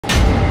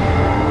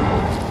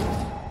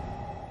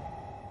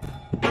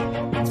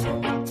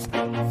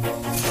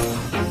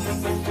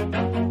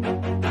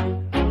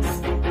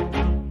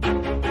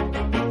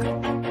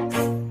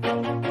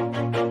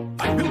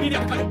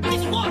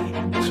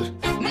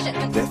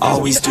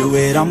Always do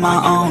it on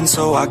my own,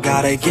 so I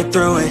gotta get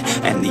through it.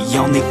 And the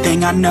only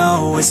thing I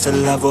know is to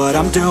love what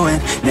I'm doing.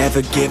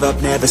 Never give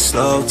up, never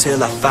slow,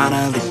 till I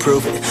finally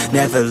prove it.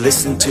 Never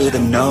listen to the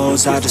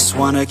no's, I just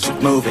wanna keep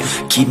moving.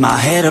 Keep my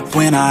head up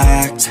when I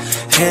act,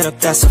 head up,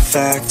 that's a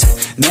fact.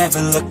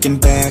 Never looking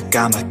back,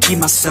 I'ma keep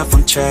myself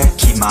on track.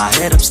 Keep my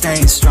head up,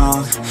 staying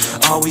strong,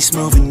 always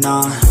moving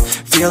on.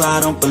 Feel I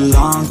don't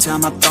belong, tell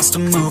my thoughts to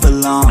move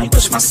along.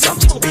 Push myself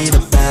to be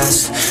the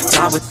best,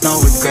 die with no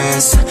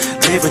regrets.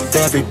 Live with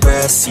every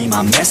breath, see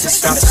my message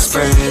start to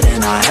spread.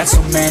 And I had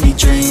so many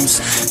dreams,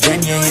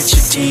 then you hit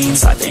your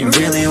teens. Life ain't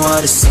really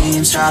what it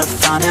seems, try to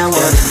find out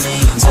what it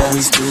means.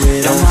 Always do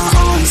it on my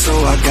own, so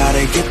I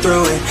gotta get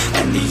through it.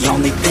 And the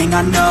only thing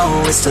I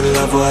know is to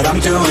love what I'm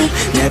doing.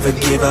 Never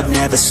give up,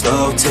 never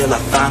slow, till I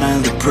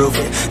finally prove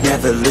it.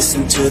 Never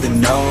listen to the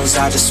no's,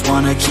 I just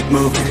wanna keep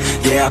moving.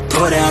 Yeah, I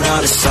put out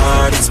all this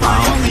art, it's my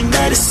only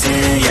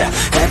medicine. Yeah,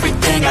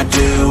 everything I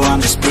do, I'm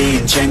just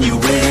being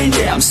genuine.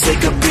 Yeah, I'm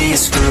sick of being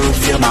screwed,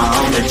 feel my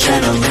own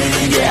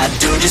adrenaline. Yeah, I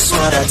do just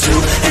what I do,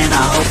 and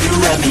I hope you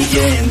let me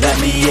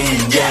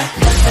in, yeah.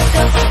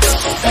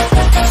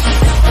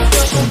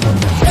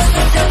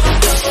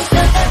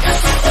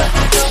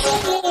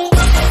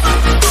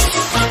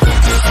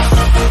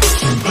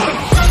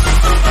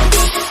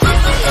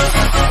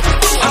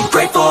 I'm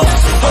grateful,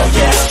 oh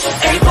yeah,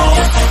 able,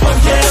 oh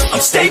yeah,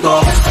 I'm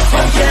stable,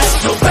 oh yeah,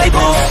 no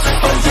label,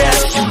 oh yeah,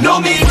 you know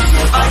me,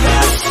 I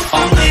have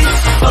only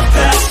a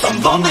path, I'm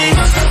lonely,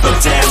 but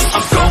damn,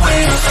 I'm going to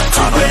win.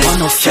 I want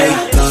no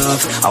fake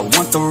love, I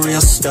want the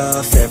real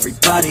stuff.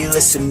 Everybody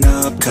listen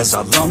up, cause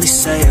I'll only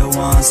say it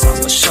once. I'm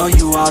gonna show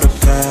you all the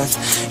path,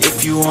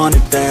 if you want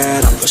it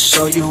bad. I'm gonna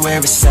show you where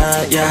it's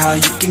at, yeah, how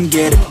you can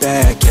get it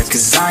back. Yeah,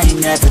 cause I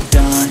ain't never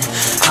done,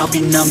 I'll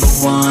be number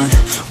one.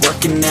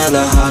 Working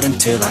hella hard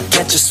until I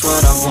get just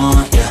what I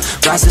want, yeah.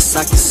 Rises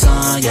like the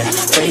sun, yeah,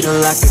 fatal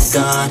like a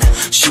gun.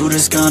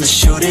 Shooter's gonna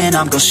shoot and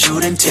I'm gonna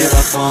shoot until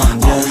I won,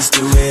 yeah. Always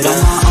do it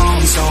on my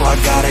own, so I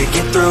gotta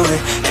get through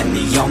it. And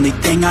the only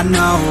thing I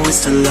know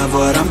is to love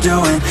what I'm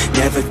doing.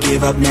 Never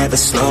give up, never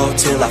slow,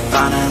 till I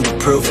finally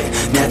prove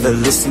it. Never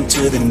listen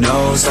to the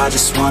no's, I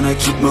just wanna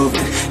keep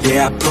moving.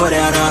 Yeah, I put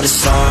out all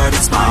this art,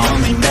 it's my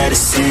only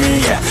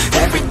medicine. Yeah,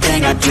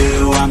 everything I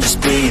do, I'm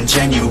just being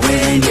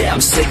genuine. Yeah,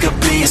 I'm sick of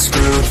being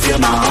screwed, feel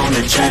my own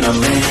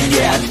adrenaline.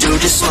 Yeah, I do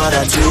just what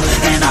I do,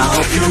 and I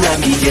hope you let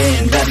me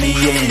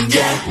in,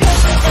 yeah.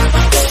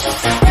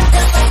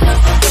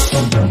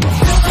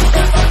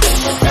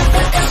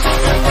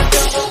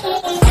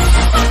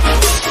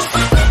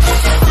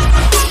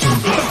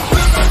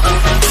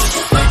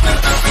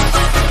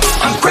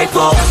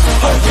 Grateful,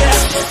 oh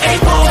yeah,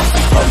 able,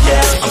 oh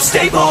yeah, I'm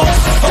stable,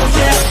 oh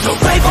yeah, no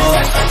label,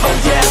 oh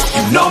yeah,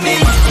 you know me,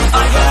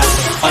 I have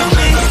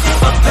only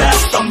a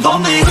path, I'm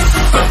lonely,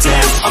 but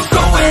damn, I'm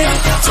going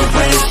to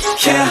win,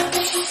 yeah.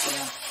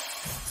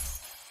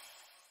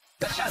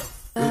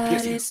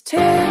 But it's too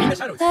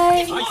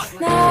late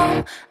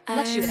now, I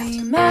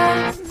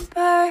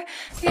remember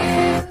you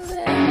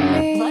and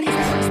me. What is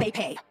the price they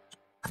pay?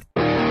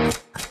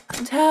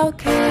 And how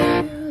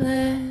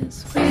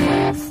careless we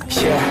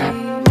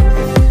Yeah.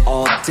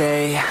 All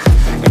day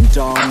and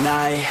all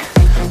night,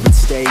 we'd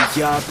stay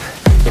up,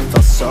 it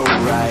felt so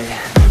right.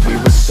 We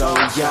were so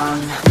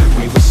young,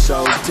 we were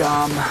so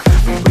dumb.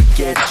 We would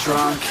get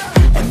drunk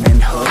and then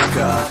hook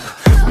up.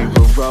 We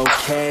were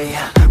okay,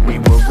 we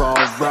were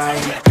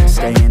alright,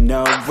 staying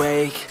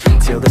awake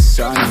till the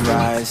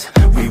sunrise.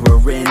 We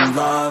were in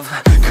love,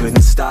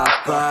 couldn't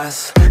stop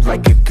us,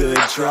 like a good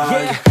drug,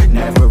 yeah.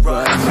 Never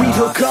run off. We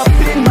hook up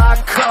in my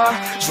car,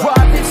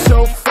 driving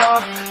so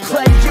far,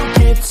 play your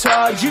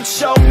guitar, you'd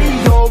show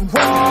me your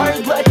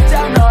art. Let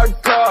down our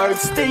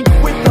guards, think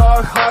with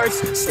our hearts,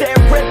 stare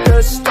at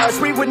the stars,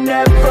 we were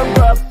never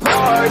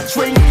apart.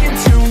 Drinking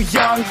too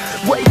young,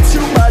 way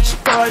too much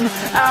fun,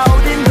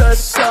 out in the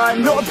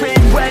sun, orbit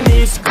when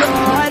it's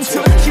gone.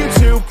 Took you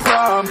to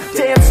prom,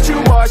 dance to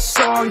our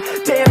song,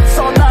 dance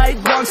all night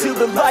long till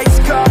the lights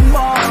come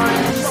on.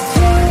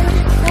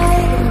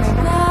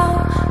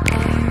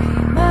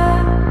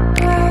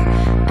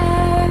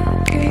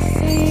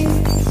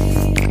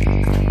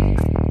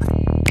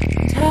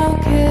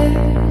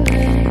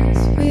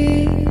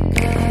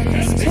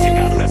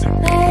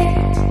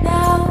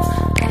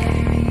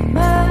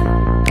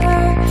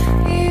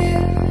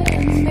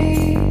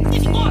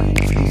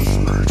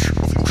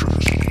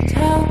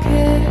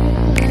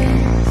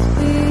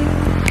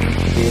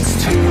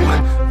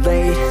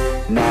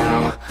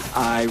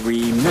 I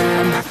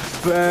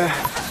remember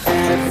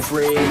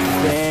everything,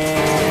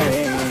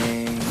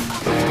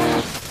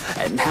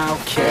 and how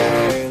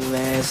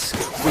careless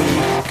we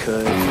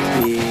could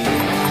be,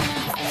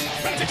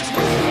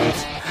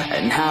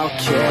 and how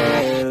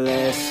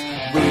careless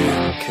we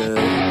could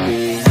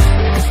be,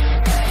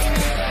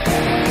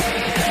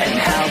 and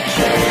how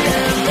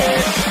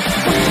careless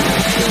we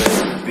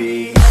could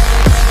be.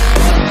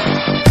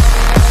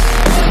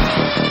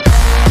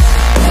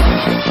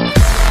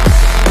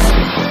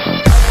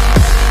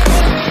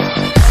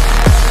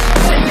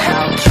 And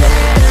how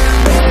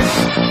careless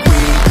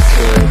we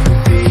could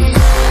be.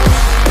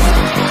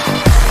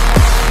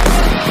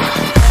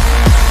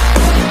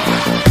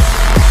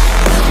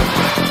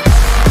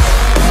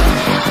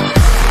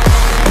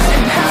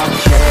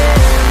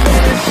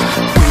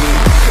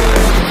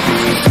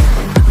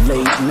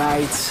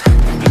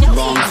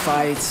 Long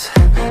fights,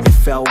 it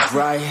felt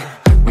right.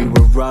 We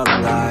were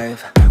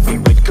alive. We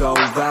would go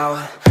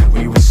out.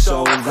 We were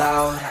so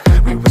loud.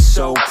 We were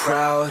so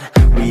proud.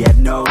 We had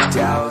no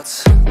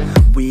doubts.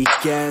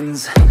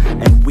 Weekends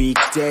and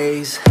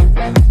weekdays,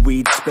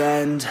 we'd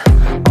spend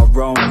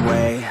our own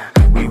way.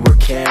 We were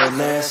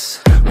careless,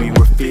 we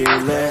were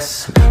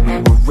fearless, we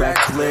were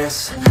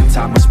reckless,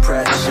 time was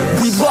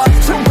precious. We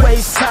loved to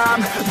waste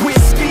time,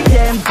 whiskey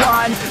and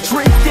wine,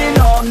 drinking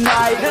all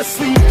night,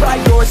 asleep by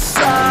your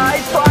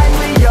side.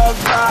 Finally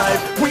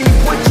alive, we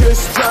would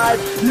just drive,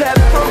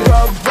 never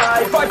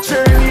arrive. Our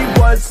journey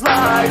was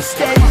live,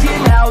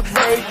 staying out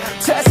late,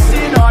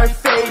 testing our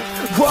fate,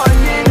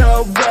 running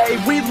away.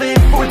 We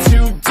live for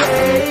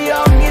today,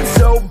 young and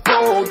so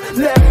bold,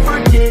 never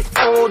get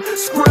old.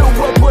 Screw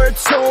what we're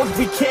told,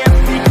 we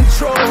can't be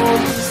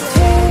controlled. It's too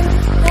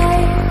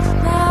late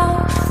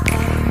now,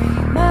 I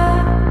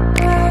remember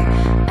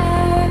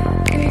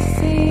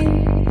everything.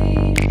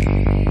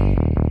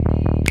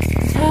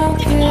 How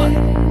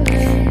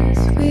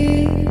careless we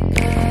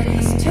got.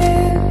 It's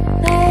too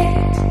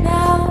late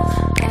now,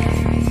 I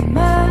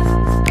remember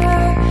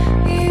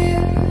you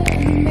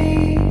and me.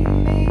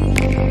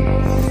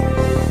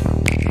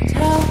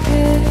 How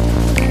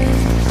careless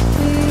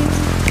we got.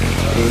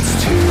 It's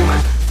too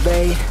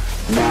late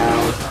now,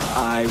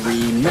 I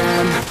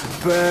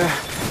remember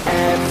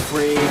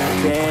everything,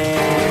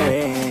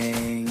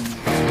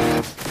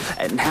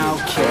 and how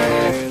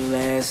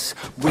careless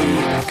we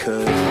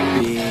could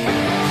be,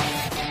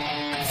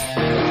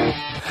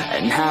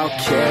 and how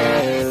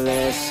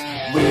careless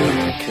we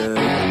could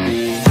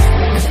be,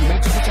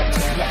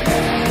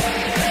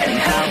 and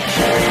how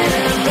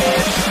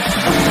careless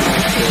we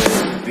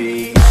could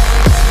be.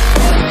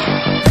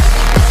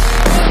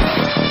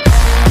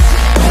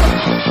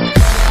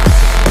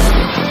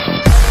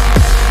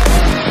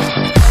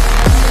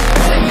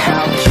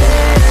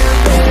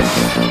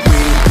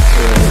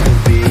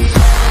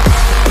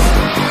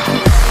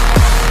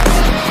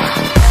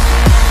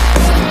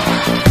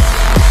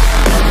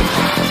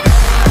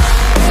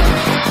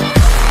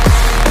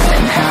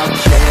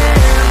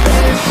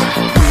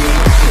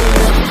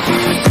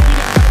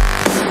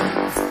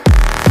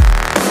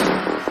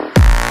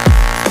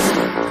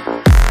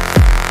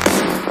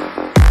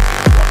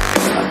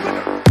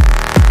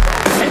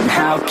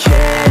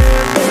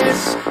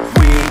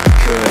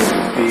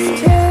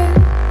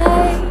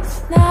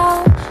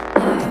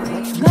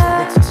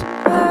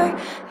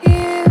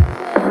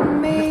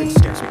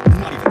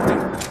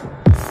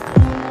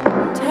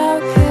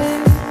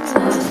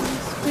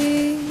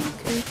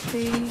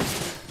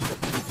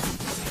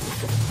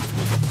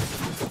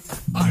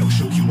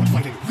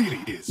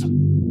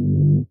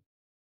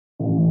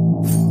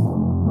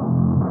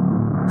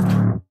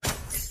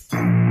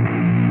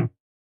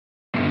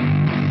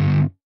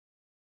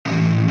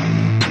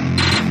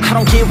 I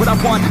don't get what I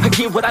want, I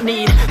get what I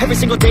need. Every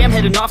single day I'm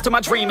heading off to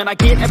my dream, and I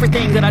get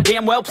everything that I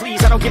damn well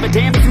please. I don't give a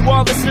damn if you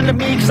all listening to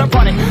me, cause I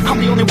run it. I'm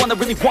the only one that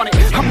really want it,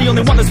 I'm the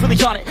only one that's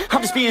really on it.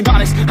 I'm just being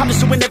honest, I'm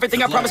just doing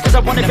everything I promise, cause I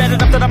want it bad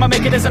enough that I'ma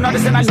make it as an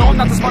artist. And I know I'm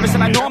not the smartest,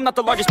 and I know I'm not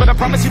the largest, but I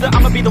promise you that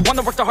I'ma be the one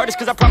that worked the hardest,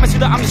 cause I promise you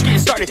that I'm just getting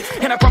started.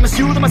 And I promise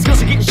you that my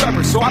skills are getting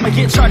sharper, so I'ma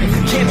get charted.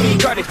 Can't be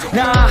guarded,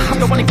 nah, I'm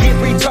the one to get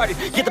retarded.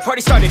 Get the party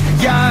started,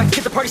 yeah,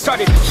 get the party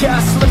started. Yeah,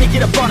 so let me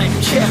get up on it,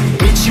 yeah.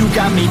 Bitch, you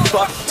got me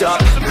fucked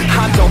up,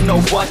 I don't know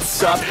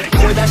what's up.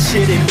 Pour that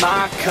shit in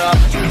my cup,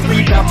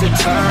 we bout to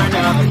turn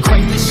up.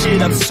 Crank this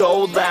shit up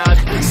so loud,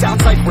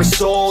 sounds like we're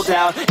sold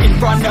out. In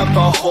front of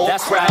a whole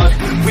crowd,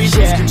 we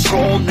lose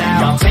control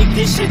now. Y'all take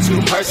this shit too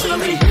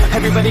personally,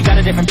 everybody got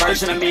a different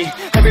version of me.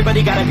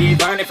 Everybody gotta be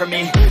learning from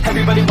me,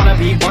 everybody wanna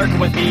be working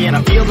with me. And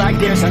I feel like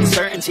there's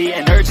uncertainty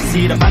and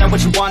urgency to find out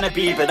what you wanna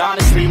be. But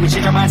honestly, we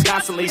change our minds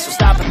constantly, so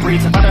stop and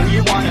breathe and find out who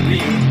you wanna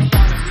be.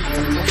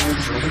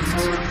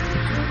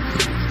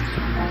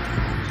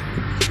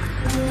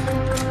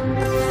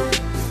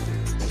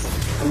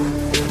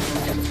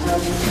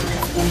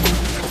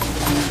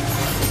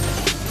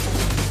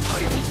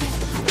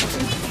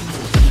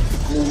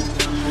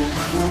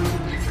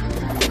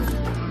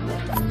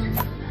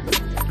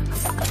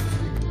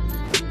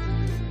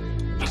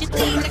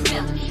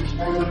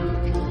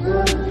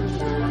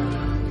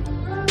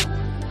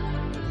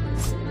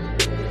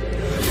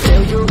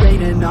 Failure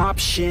ain't an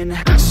option,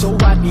 so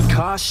I'd be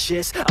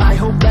cautious. I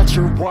hope that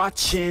you're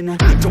watching,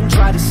 don't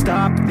try to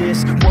stop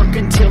this. Work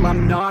until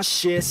I'm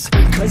nauseous,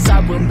 cause I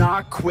will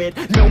not quit.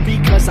 No,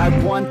 because I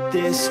want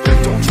this,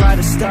 don't try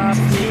to stop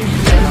me.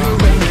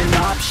 Failure ain't an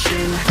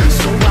option,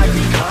 so I'd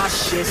be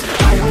cautious.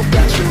 I hope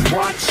that you're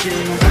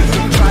watching,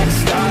 don't try to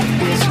stop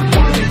this.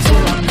 Work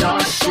until I'm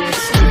nauseous,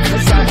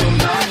 cause I will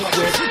not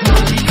quit. No,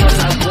 because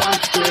I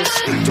want this,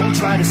 don't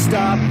try to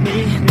stop me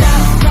now.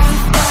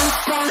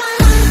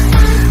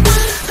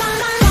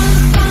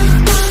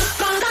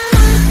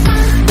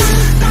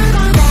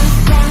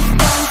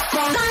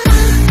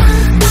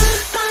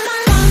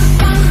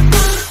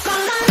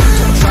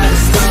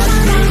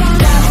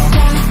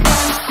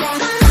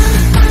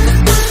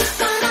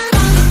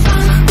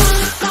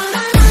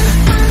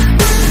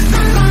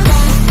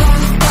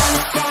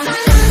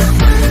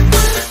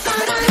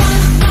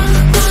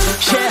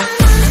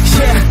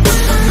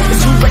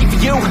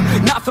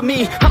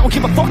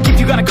 don't give a fuck if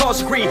you got a college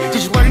degree.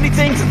 Did you learn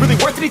anything? Really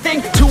worth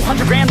anything?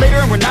 200 grand later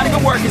and we're not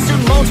even working.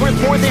 Student loans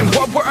worth more than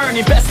what we're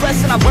earning. Best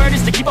lesson I've learned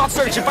is to keep on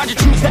searching. Find your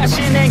true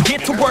passion and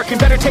get to work. And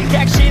better take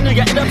action or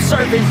you end up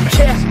serving.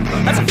 Yeah,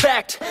 that's a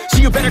fact. So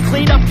you better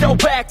clean up your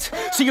act.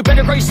 So you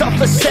better grow yourself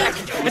a sack.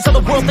 And tell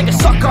the world they can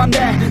suck on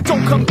that.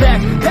 Don't come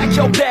back, pack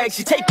your bags.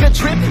 You take a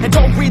trip and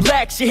don't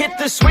relax. You hit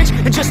the switch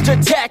and just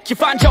attack. You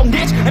find your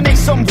niche and make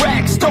some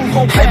racks. Don't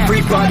hold back.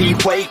 Everybody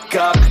wake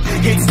up.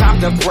 It's time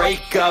to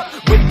break up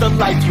with the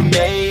life you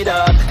made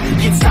up.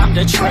 It's time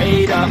to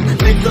trade up.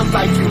 Live the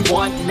life you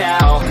want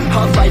now.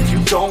 A life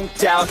you don't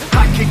doubt.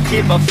 I could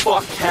give a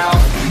fuck how.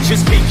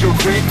 Just figure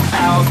it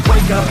out.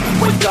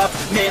 Wake up,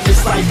 man,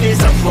 this life is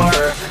a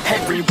blur.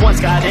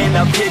 Everyone's got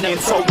an opinion,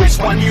 so which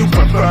one you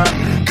prefer?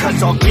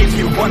 Cause I'll give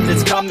you one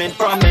that's coming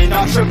from an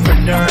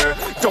entrepreneur.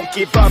 Don't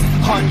give up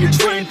on your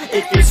dream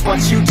if it's what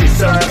you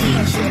deserve.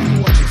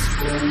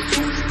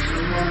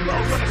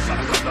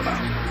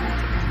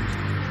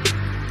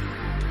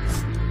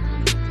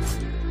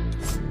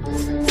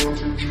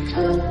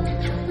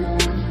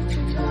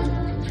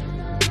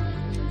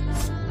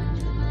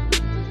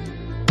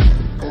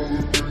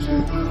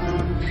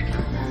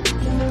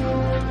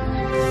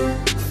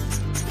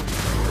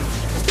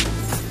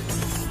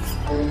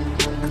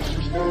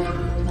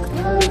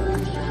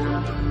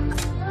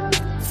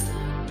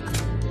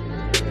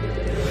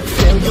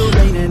 Failure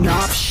ain't an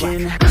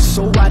option,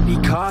 so I'd be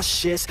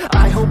cautious.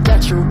 I hope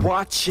that you're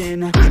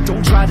watching.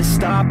 Don't try to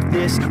stop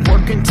this,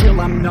 work until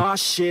I'm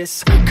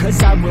nauseous.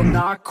 Cause I will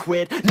not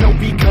quit, no,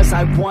 because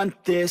I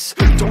want this.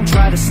 Don't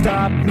try to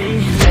stop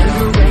me,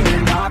 failure ain't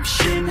an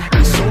option,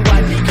 so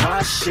I'd be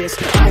cautious.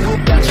 I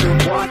hope that you're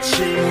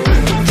watching.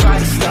 Don't try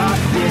to stop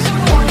this,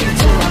 work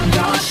until I'm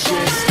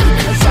nauseous.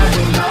 Cause I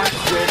will not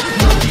quit,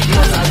 no,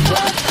 because I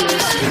want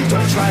this.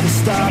 Don't try to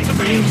stop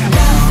me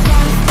now.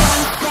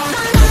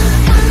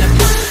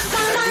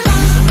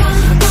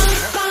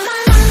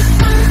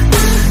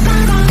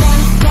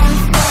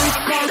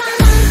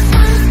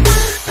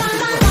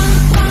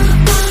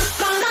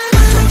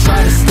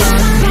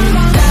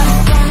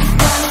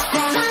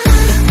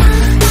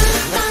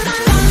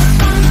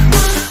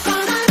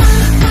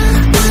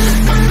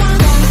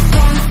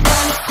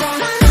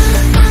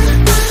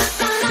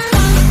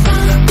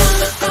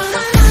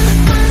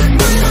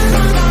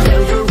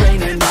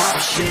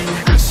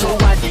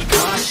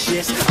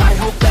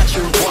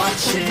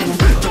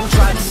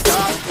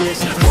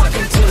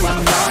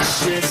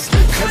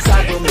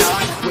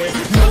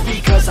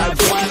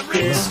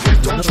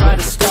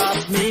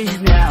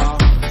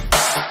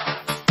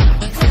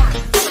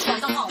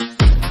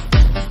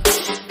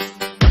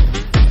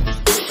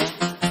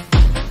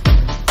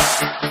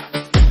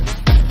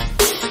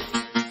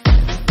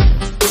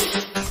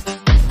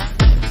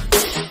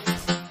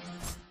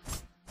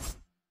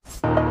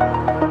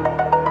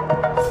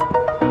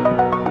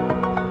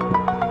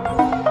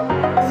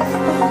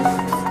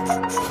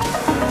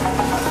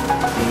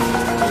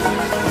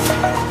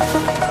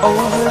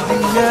 Over the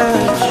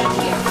edge,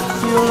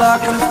 feel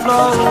like I'm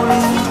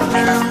floating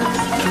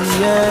through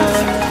the air.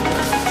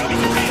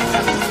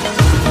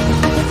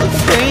 The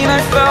pain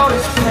I felt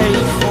is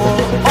paid for,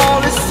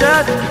 all is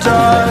said and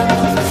done.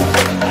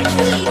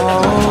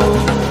 Oh,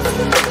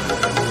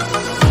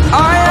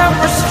 I am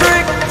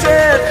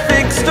restricted,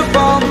 fixed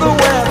upon the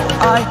web.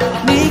 I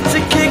need to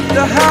kick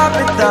the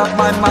habit that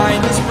my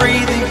mind is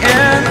breathing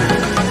in.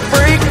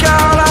 Break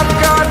out, I've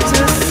got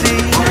to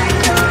see.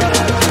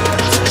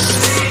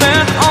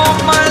 Spent all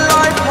my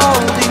life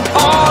holding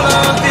all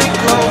of it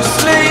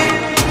closely.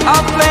 I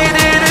played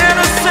it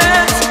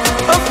innocent,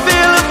 a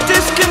feel of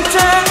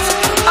discontent.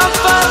 I'm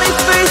finally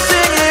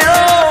facing it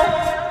all,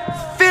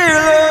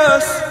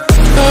 fearless.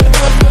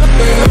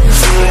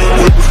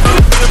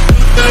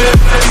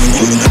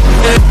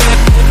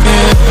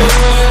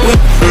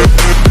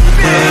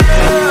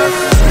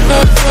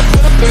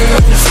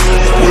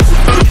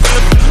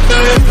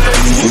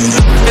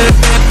 Fearless.